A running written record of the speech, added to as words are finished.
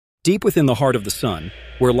Deep within the heart of the sun,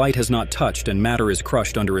 where light has not touched and matter is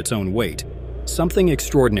crushed under its own weight, something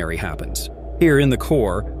extraordinary happens. Here in the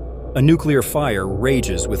core, a nuclear fire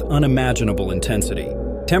rages with unimaginable intensity.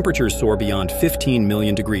 Temperatures soar beyond 15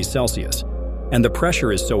 million degrees Celsius, and the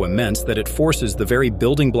pressure is so immense that it forces the very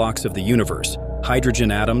building blocks of the universe,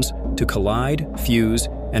 hydrogen atoms, to collide, fuse,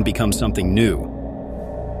 and become something new.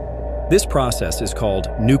 This process is called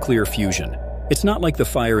nuclear fusion. It's not like the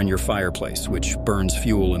fire in your fireplace, which burns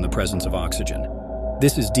fuel in the presence of oxygen.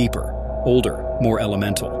 This is deeper, older, more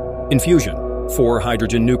elemental. In fusion, 4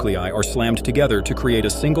 hydrogen nuclei are slammed together to create a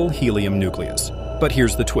single helium nucleus. But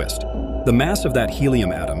here's the twist. The mass of that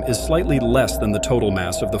helium atom is slightly less than the total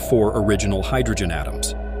mass of the 4 original hydrogen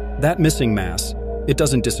atoms. That missing mass, it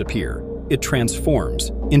doesn't disappear. It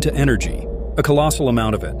transforms into energy, a colossal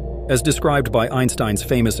amount of it, as described by Einstein's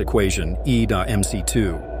famous equation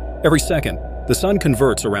E.mc2. Every second, the sun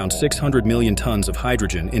converts around 600 million tons of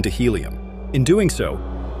hydrogen into helium. In doing so,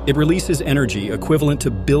 it releases energy equivalent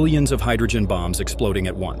to billions of hydrogen bombs exploding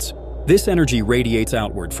at once. This energy radiates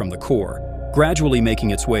outward from the core, gradually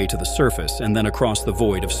making its way to the surface and then across the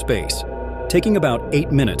void of space, taking about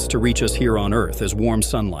 8 minutes to reach us here on Earth as warm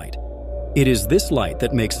sunlight. It is this light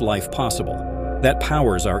that makes life possible, that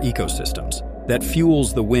powers our ecosystems, that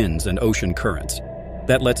fuels the winds and ocean currents,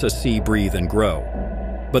 that lets us see, breathe, and grow.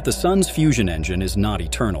 But the sun's fusion engine is not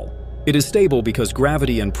eternal. It is stable because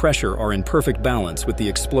gravity and pressure are in perfect balance with the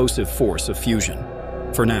explosive force of fusion.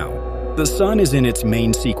 For now, the sun is in its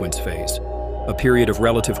main sequence phase, a period of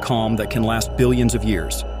relative calm that can last billions of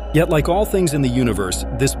years. Yet, like all things in the universe,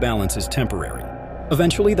 this balance is temporary.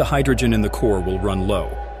 Eventually, the hydrogen in the core will run low.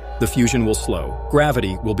 The fusion will slow,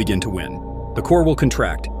 gravity will begin to win. The core will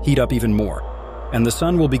contract, heat up even more, and the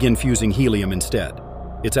sun will begin fusing helium instead.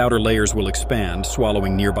 Its outer layers will expand,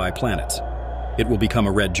 swallowing nearby planets. It will become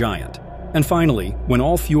a red giant. And finally, when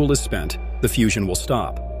all fuel is spent, the fusion will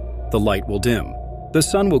stop. The light will dim. The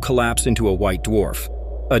sun will collapse into a white dwarf,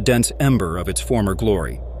 a dense ember of its former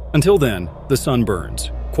glory. Until then, the sun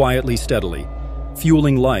burns, quietly, steadily,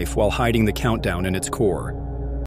 fueling life while hiding the countdown in its core.